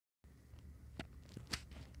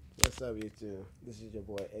What's up, YouTube? This is your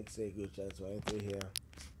boy XA Gucci here.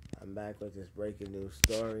 I'm back with this breaking news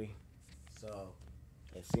story. So,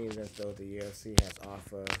 it seems as though the UFC has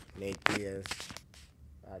offered Nate Diaz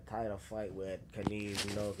a title fight with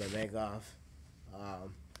Nurmagomedov.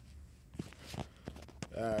 Um,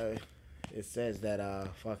 it says that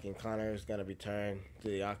fucking Conor is gonna return to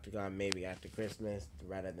the octagon maybe after Christmas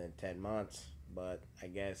rather than 10 months. But I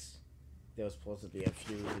guess there was supposed to be a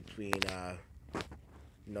feud between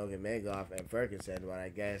Nurmagomedov and Ferguson, but I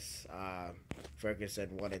guess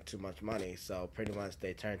Ferguson wanted too much money, so pretty much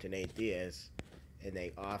they turned to Nate Diaz and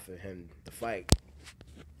they offered him the fight.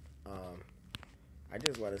 I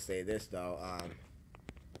just want to say this though,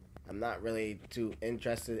 I'm not really too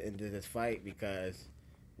interested into this fight because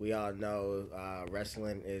we all know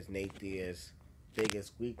wrestling is Nate Diaz's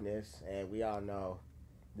biggest weakness, and we all know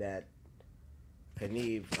that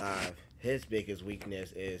Khabib, his biggest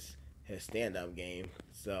weakness is his stand-up game.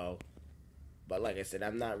 So, but like I said,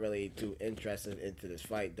 I'm not really too interested into this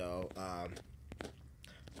fight though.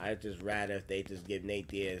 I just rather if they just give Nate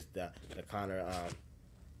Diaz the Conor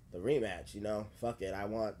the rematch. You know, fuck it. I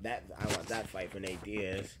want that fight for Nate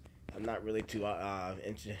Diaz. I'm not really too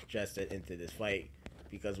interested into this fight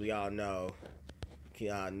because we all know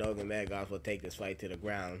Nurmagomedov will take this fight to the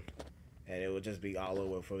ground, and it will just be all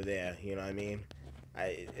over from there. You know what I mean?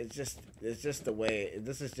 It's just the way.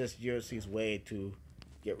 This is just UFC's way to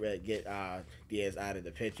get Diaz out of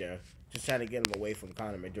the picture. Just trying to get him away from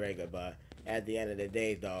Conor McGregor. But at the end of the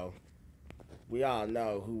day, though, we all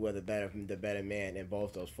know who was the better man in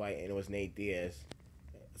both those fights, and it was Nate Diaz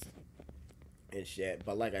and shit.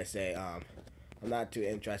 But like I say, I'm not too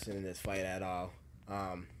interested in this fight at all.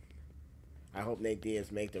 I hope Nate Diaz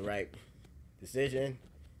make the right decision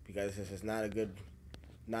because this is not a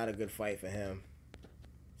good fight for him.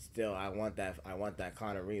 Still, I want that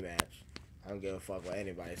Conor rematch. I don't give a fuck what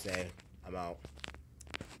anybody say. I'm out.